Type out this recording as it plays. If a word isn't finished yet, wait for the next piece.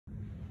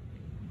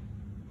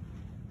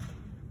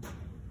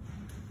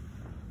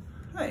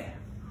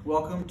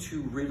Welcome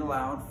to Read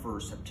Aloud for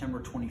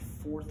September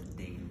 24th,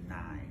 day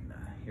 9.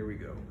 Here we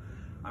go.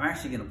 I'm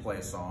actually going to play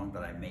a song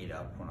that I made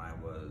up when I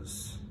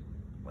was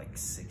like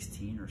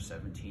 16 or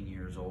 17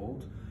 years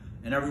old.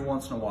 And every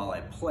once in a while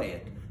I play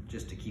it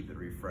just to keep it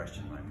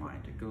refreshed in my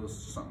mind. It goes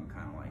something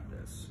kind of like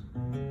this.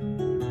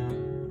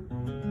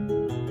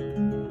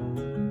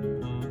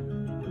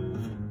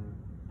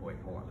 Wait,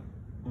 hold on.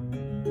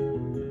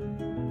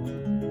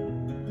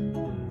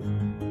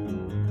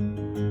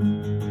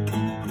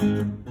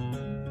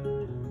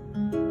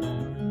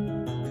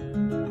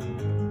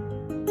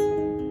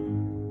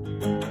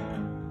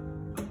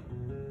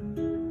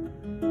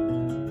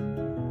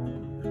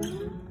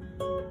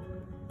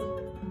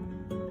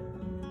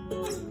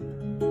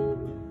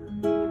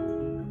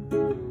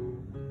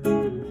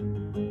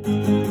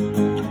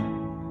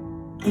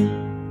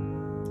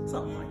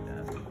 Something like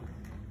that.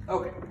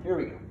 Okay, here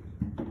we go.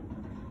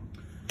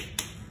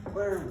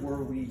 Where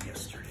were we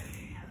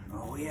yesterday?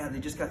 Oh yeah, they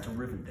just got to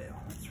Rivendell.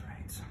 That's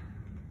right.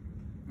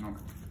 Okay.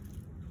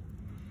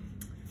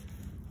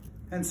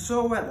 And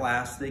so at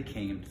last they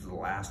came to the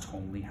last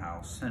homely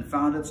house and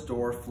found its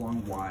door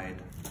flung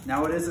wide.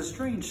 Now it is a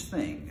strange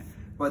thing,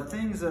 but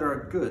things that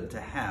are good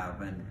to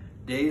have and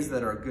days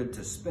that are good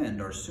to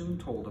spend are soon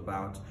told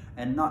about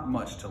and not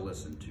much to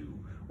listen to,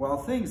 while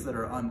things that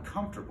are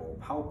uncomfortable,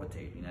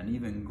 palpitating, and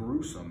even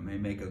gruesome may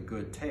make a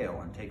good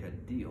tale and take a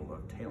deal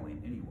of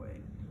tailing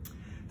anyway.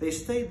 They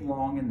stayed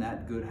long in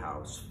that good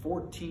house,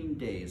 14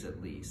 days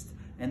at least,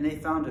 and they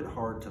found it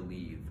hard to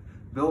leave.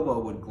 Bilbo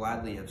would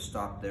gladly have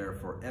stopped there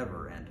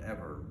forever and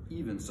ever,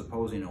 even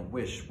supposing a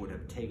wish would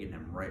have taken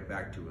him right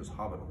back to his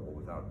hobbit hole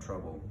without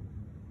trouble.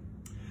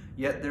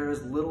 Yet there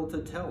is little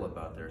to tell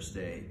about their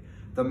stay.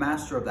 The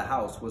master of the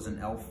house was an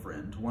elf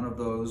friend, one of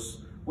those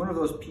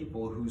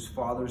people whose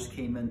fathers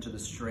came into the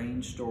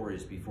strange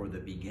stories before the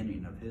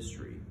beginning of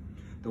history.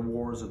 The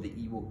wars of the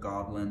evil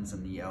goblins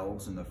and the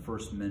elves and the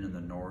first men in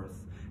the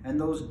north. And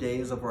those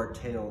days of our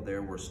tale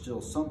there were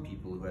still some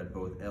people who had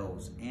both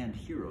elves and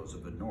heroes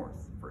of the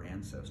north for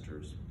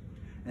ancestors.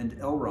 And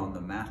Elrond,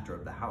 the master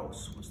of the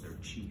house, was their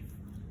chief.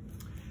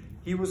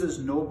 He was as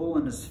noble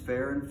and as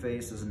fair in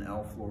face as an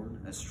elf lord,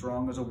 as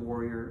strong as a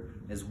warrior,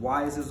 as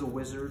wise as a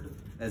wizard,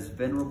 as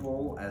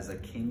venerable as a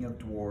king of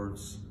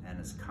dwarves, and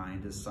as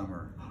kind as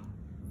summer.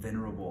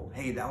 Venerable.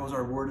 Hey, that was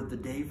our word of the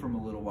day from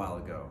a little while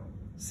ago.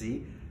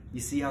 See? You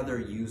see how they're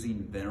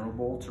using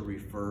venerable to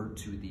refer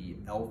to the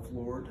elf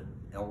lord,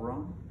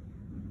 Elrond?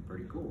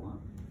 Pretty cool,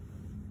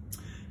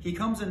 huh? He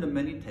comes into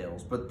many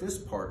tales, but this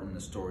part in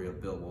the story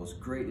of Bilbo's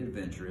great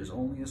adventure is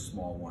only a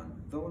small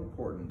one, though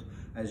important,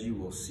 as you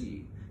will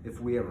see,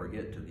 if we ever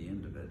get to the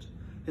end of it.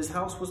 His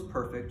house was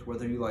perfect,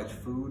 whether you liked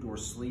food or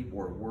sleep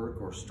or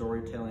work or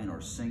storytelling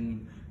or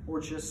singing or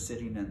just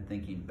sitting and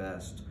thinking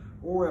best,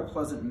 or a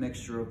pleasant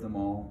mixture of them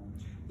all.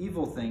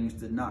 Evil things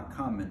did not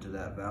come into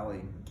that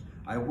valley.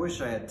 I wish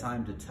I had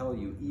time to tell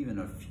you even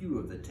a few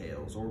of the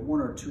tales or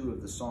one or two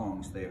of the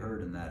songs they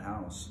heard in that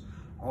house.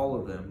 All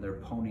of them, their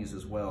ponies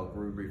as well,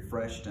 grew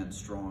refreshed and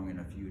strong in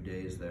a few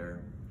days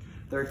there.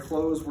 Their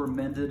clothes were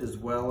mended as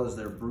well as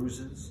their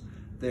bruises,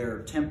 their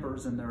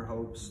tempers and their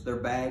hopes. Their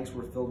bags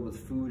were filled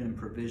with food and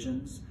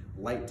provisions,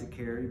 light to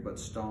carry but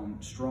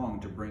strong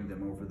to bring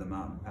them over the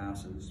mountain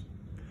passes.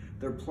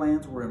 Their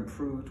plans were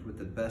improved with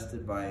the best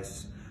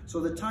advice. So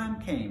the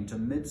time came to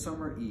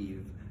Midsummer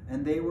Eve,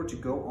 and they were to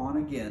go on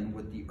again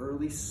with the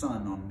early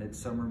sun on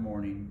midsummer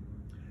morning.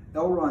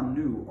 Elrond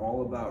knew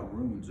all about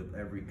runes of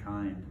every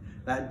kind.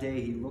 That day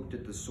he looked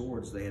at the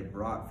swords they had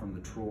brought from the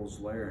troll's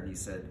lair, and he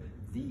said,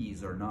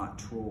 "These are not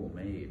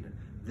troll-made.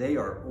 They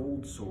are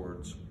old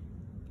swords,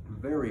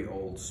 very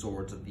old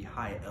swords of the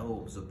high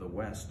elves of the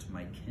west,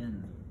 my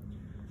kin.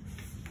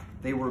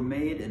 They were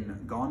made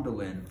in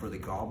Gondolin for the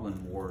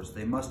goblin wars.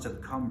 They must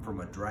have come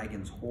from a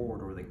dragon's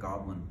horde or the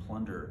goblin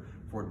plunder,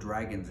 for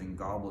dragons and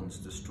goblins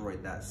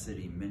destroyed that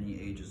city many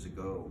ages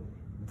ago.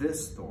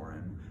 This,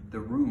 Thorin, the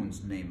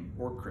runes named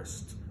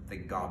Orcrist, the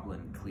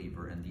goblin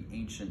cleaver, in the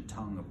ancient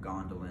tongue of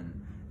Gondolin.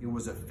 It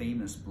was a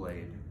famous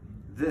blade.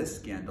 This,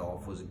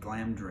 Gandalf, was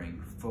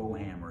Glamdring, foe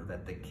hammer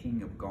that the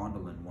king of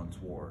Gondolin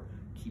once wore.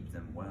 Keep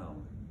them well."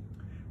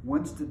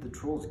 "Whence did the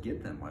trolls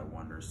get them, I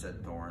wonder,"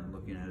 said Thorin,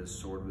 looking at his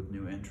sword with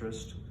new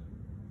interest.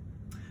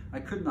 "I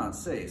could not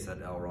say,"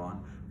 said Elrond,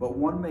 "but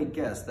one may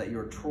guess that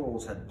your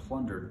trolls had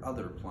plundered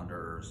other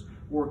plunderers,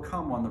 or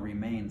come on the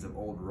remains of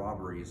old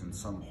robberies in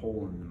some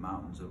hole in the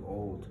mountains of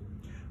old.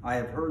 I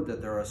have heard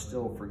that there are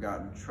still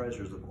forgotten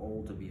treasures of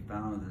old to be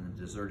found in the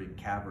deserted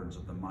caverns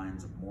of the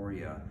mines of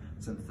Moria,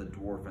 since the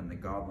dwarf and the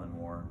goblin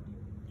war."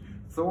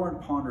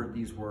 Thorin pondered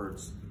these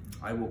words.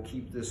 "I will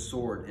keep this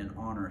sword in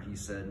honor," he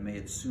said. "May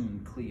it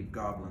soon cleave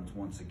goblins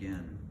once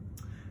again."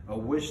 "A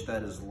wish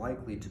that is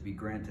likely to be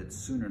granted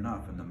soon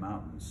enough in the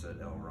mountains," said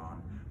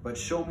Elrond. "But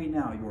show me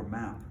now your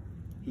map."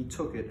 He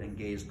took it and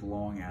gazed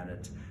long at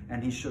it,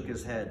 and he shook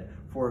his head,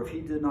 for if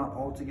he did not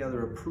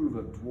altogether approve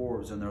of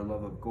dwarves and their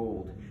love of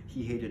gold,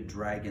 he hated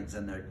dragons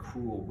and their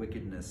cruel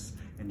wickedness,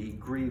 and he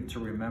grieved to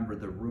remember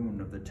the ruin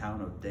of the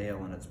town of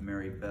Dale and its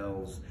merry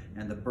bells,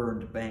 and the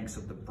burned banks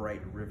of the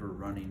bright river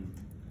running.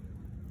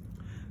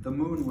 The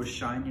moon was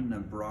shining in a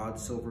broad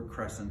silver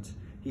crescent.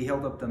 He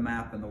held up the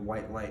map and the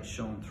white light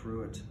shone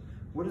through it.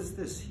 "What is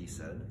this?" he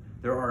said.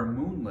 "There are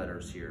moon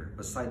letters here,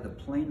 beside the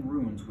plain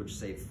runes which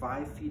say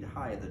 5 feet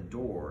high the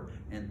door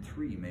and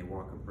 3 may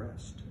walk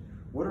abreast."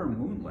 "What are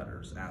moon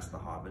letters?" asked the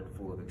Hobbit,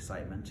 full of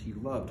excitement. He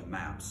loved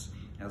maps,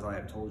 as I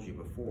have told you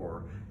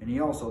before, and he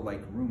also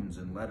liked runes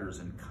and letters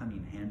and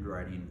cunning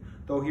handwriting,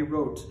 though when he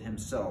wrote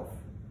himself,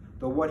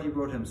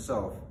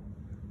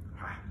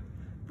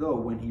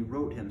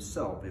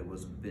 it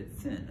was a bit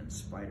thin and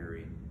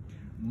spidery.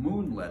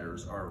 "Moon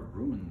letters are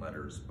rune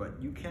letters, but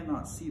you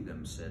cannot see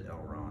them," said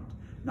Elrond,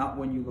 "not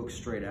when you look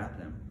straight at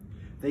them.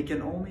 They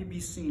can only be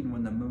seen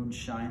when the moon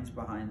shines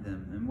behind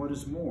them, and what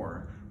is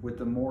more, with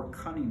the more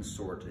cunning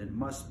sort, it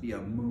must be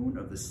a moon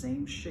of the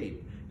same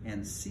shape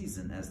and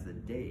season as the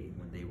day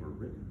when they were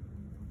written.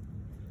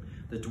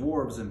 The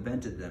dwarves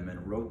invented them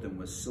and wrote them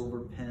with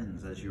silver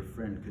pens, as your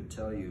friend could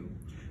tell you.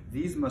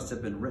 These must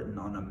have been written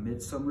on a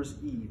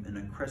midsummer's eve in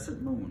a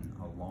crescent moon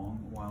a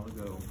long while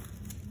ago."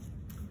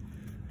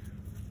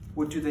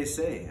 "What do they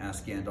say?"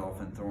 asked Gandalf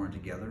and Thorin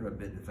together, a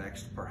bit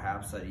vexed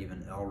perhaps that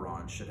even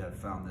Elrond should have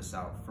found this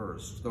out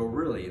first, though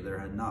really there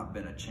had not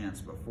been a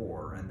chance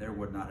before, and there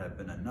would not have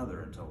been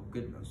another until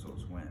goodness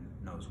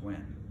knows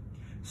when.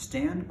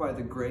 "Stand by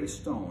the grey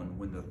stone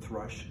when the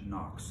thrush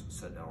knocks,"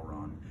 said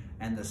Elrond,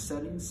 "and the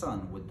setting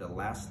sun with the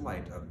last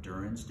light of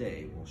Durin's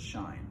day will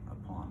shine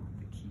upon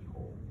the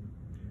keyhole."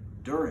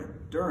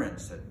 Durin,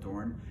 said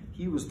Thorin.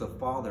 "He was the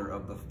father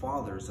of the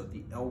fathers of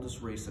the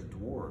eldest race of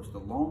dwarves,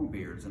 the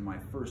Longbeards, and my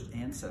first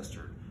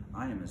ancestor.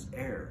 I am his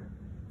heir."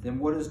 "Then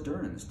what is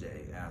Durin's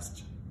day?"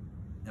 asked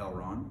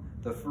Elrond.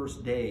 "The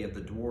first day of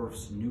the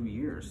dwarfs' new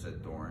year,"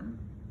 said Thorin,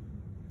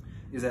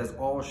 "is, as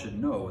all should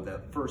know,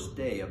 that first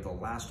day of the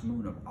last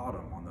moon of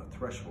autumn on the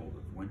threshold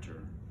of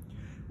winter.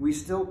 We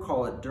still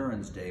call it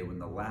Durin's day when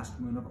the last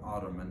moon of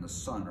autumn and the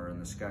sun are in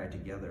the sky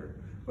together,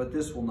 but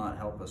this will not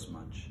help us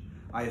much,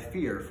 I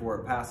fear, for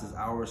it passes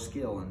our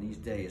skill in these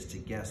days to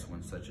guess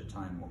when such a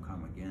time will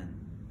come again."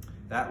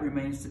 "That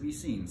remains to be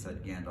seen,"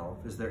 said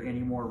Gandalf. "Is there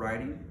any more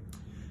writing?"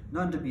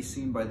 "None to be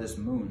seen by this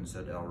moon,"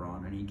 said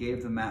Elrond, and he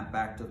gave the map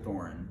back to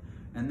Thorin,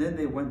 and then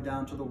they went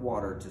down to the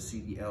water to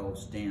see the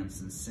elves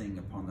dance and sing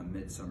upon the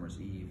midsummer's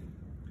eve.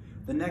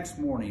 The next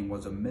morning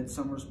was a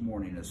midsummer's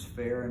morning, as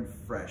fair and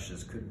fresh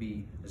as could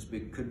be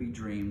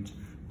dreamed,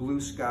 blue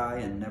sky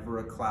and never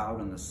a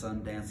cloud, and the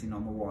sun dancing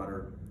on the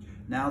water.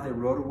 Now they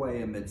rode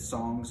away amid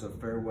songs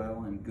of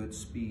farewell and good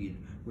speed,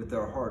 with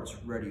their hearts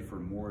ready for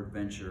more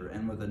adventure,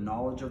 and with the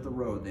knowledge of the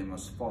road they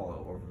must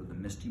follow over the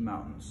misty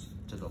mountains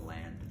to the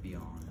land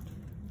beyond.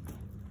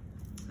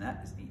 And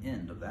that is the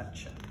end of that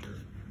chapter.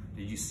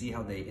 Did you see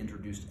how they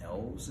introduced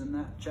elves in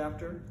that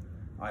chapter?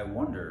 I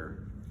wonder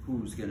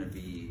who's going to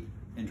be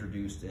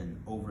introduced in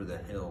Over the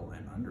Hill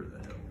and Under the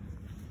Hill.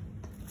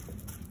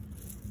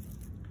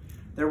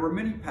 There were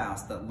many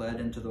paths that led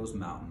into those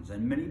mountains,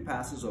 and many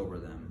passes over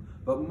them,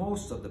 but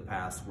most of the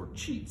paths were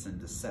cheats and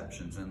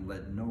deceptions and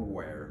led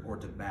nowhere or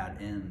to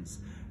bad ends,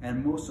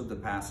 and most of the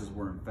passes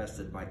were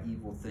infested by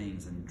evil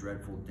things and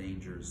dreadful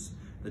dangers.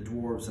 The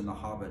dwarves and the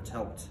hobbits,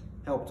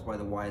 helped by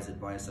the wise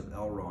advice of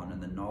Elrond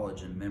and the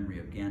knowledge and memory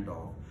of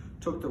Gandalf,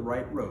 took the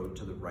right road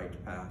to the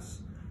right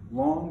pass.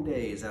 Long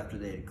days after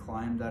they had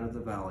climbed out of the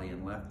valley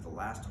and left the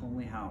last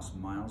homely house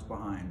miles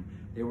behind,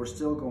 they were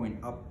still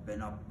going up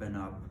and up and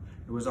up.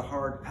 It was a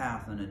hard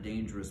path and a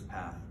dangerous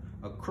path,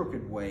 a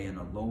crooked way and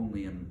a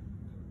lonely and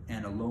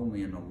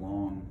a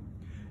long.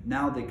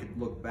 Now they could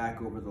look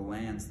back over the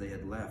lands they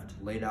had left,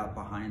 laid out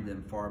behind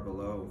them far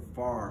below,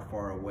 far,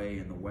 far away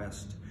in the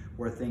west,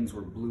 where things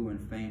were blue and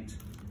faint.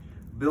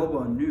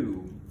 Bilbo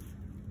knew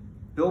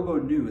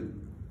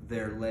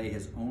there lay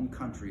his own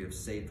country of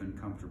safe and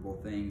comfortable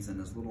things in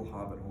his little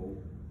hobbit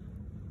hole.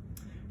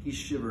 He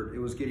shivered. It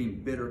was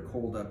getting bitter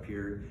cold up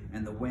here,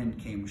 and the wind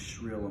came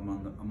shrill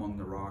among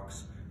the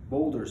rocks.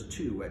 Boulders,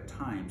 too, at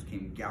times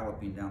came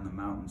galloping down the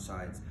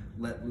mountainsides,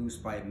 let loose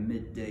by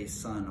midday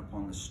sun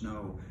upon the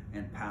snow,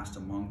 and passed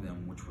among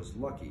them, which was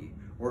lucky,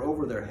 or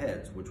over their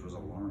heads, which was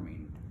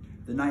alarming.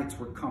 The nights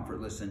were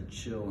comfortless and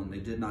chill, and they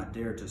did not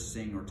dare to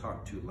sing or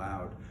talk too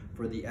loud,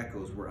 for the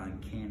echoes were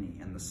uncanny,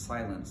 and the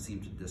silence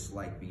seemed to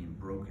dislike being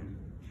broken,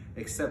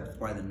 except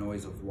by the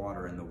noise of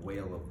water and the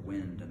wail of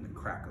wind and the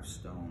crack of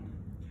stone.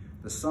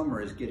 The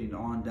summer is getting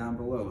on down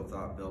below,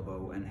 thought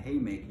Bilbo, and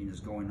haymaking is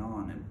going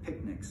on, and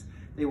picnics.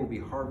 They will be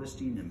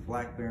harvesting and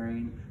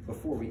blackberrying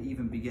before we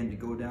even begin to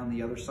go down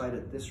the other side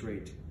at this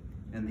rate.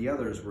 And the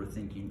others were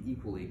thinking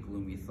equally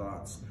gloomy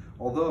thoughts,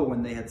 although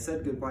when they had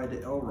said goodbye to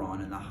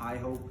Elrond in the high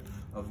hope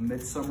of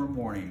midsummer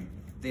morning,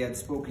 they had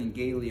spoken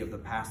gaily of the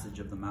passage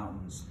of the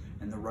mountains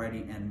and the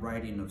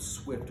riding of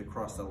swift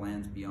across the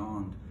lands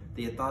beyond.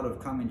 They had thought of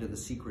coming to the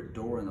secret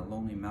door in the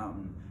lonely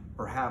mountain,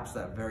 perhaps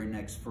that very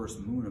next first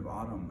moon of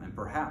autumn, and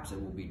perhaps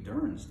it will be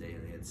Durin's day,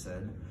 they had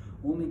said.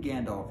 Only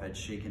Gandalf had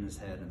shaken his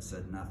head and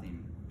said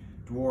nothing.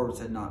 Dwarves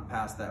had not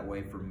passed that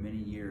way for many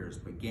years,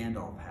 but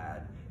Gandalf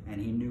had,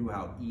 and he knew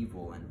how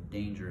evil and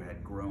danger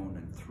had grown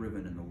and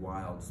thriven in the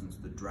wild since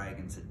the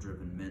dragons had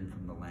driven men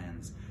from the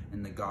lands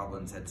and the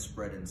goblins had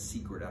spread in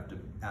secret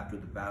after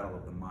the battle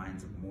of the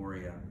mines of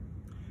Moria.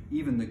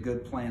 Even the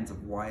good plans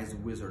of wise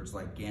wizards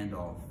like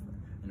Gandalf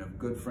and of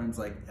good friends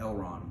like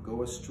Elrond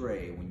go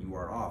astray when you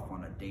are off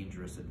on a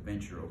dangerous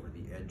adventure over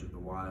the edge of the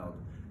wild,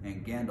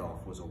 and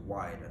Gandalf was a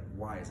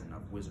wise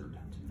enough wizard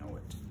to know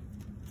it.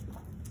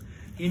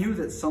 He knew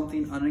that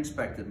something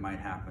unexpected might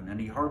happen, and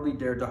he hardly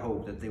dared to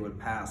hope that they would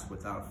pass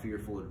without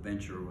fearful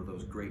adventure over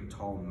those great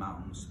tall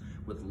mountains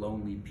with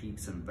lonely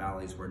peaks and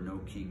valleys where no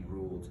king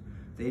ruled.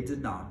 They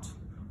did not.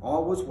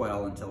 All was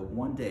well until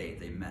one day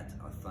they met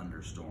a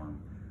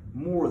thunderstorm.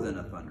 More than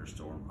a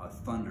thunderstorm, a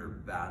thunder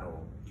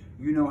battle.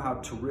 You know how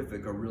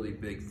terrific a really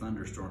big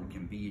thunderstorm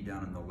can be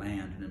down in the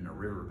land and in a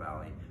river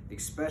valley,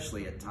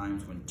 especially at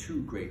times when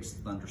two great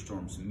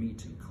thunderstorms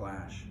meet and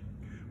clash.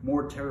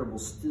 More terrible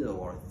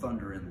still are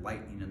thunder and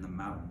lightning in the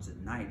mountains at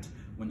night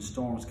when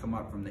storms come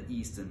up from the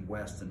east and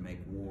west and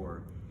make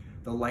war.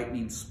 The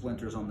lightning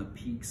splinters on the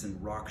peaks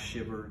and rocks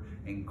shiver,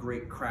 and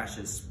great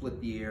crashes split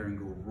the air and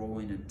go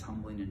rolling and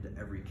tumbling into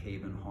every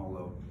cave and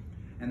hollow.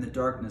 And the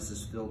darkness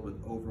is filled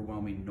with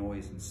overwhelming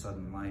noise and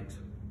sudden light.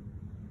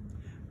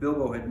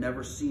 Bilbo had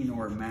never seen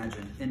or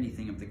imagined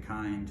anything of the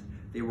kind.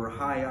 They were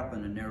high up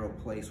in a narrow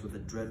place with a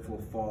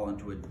dreadful fall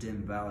into a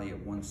dim valley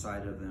at one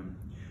side of them.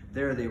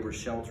 There they were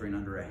sheltering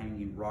under a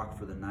hanging rock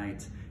for the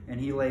night, and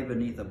he lay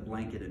beneath a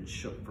blanket and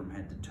shook from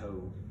head to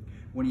toe.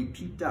 When he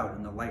peeped out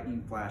in the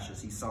lightning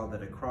flashes, he saw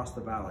that across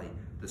the valley,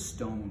 the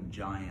stone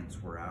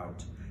giants were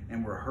out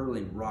and were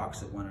hurling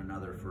rocks at one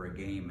another for a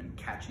game and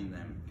catching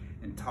them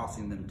and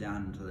tossing them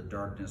down into the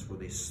darkness where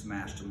they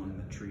smashed among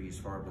the trees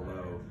far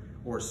below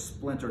or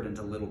splintered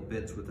into little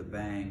bits with a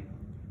bang.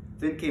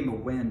 Then came a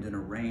wind and a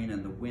rain,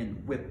 and the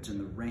wind whipped and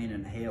the rain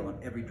and hail in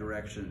every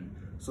direction,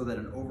 so that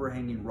an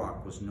overhanging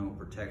rock was no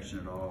protection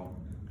at all.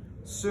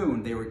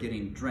 Soon they were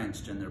getting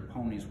drenched, and their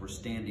ponies were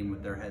standing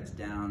with their heads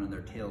down and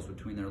their tails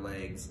between their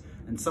legs,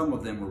 and some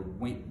of them were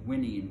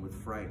whinnying with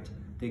fright.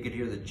 They could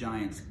hear the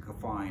giants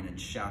guffawing and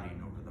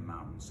shouting over the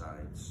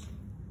mountainsides.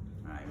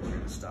 All right, we're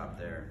gonna stop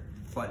there,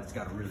 but it's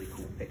got a really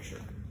cool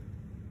picture.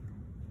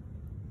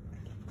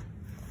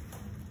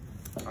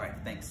 All right,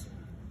 thanks.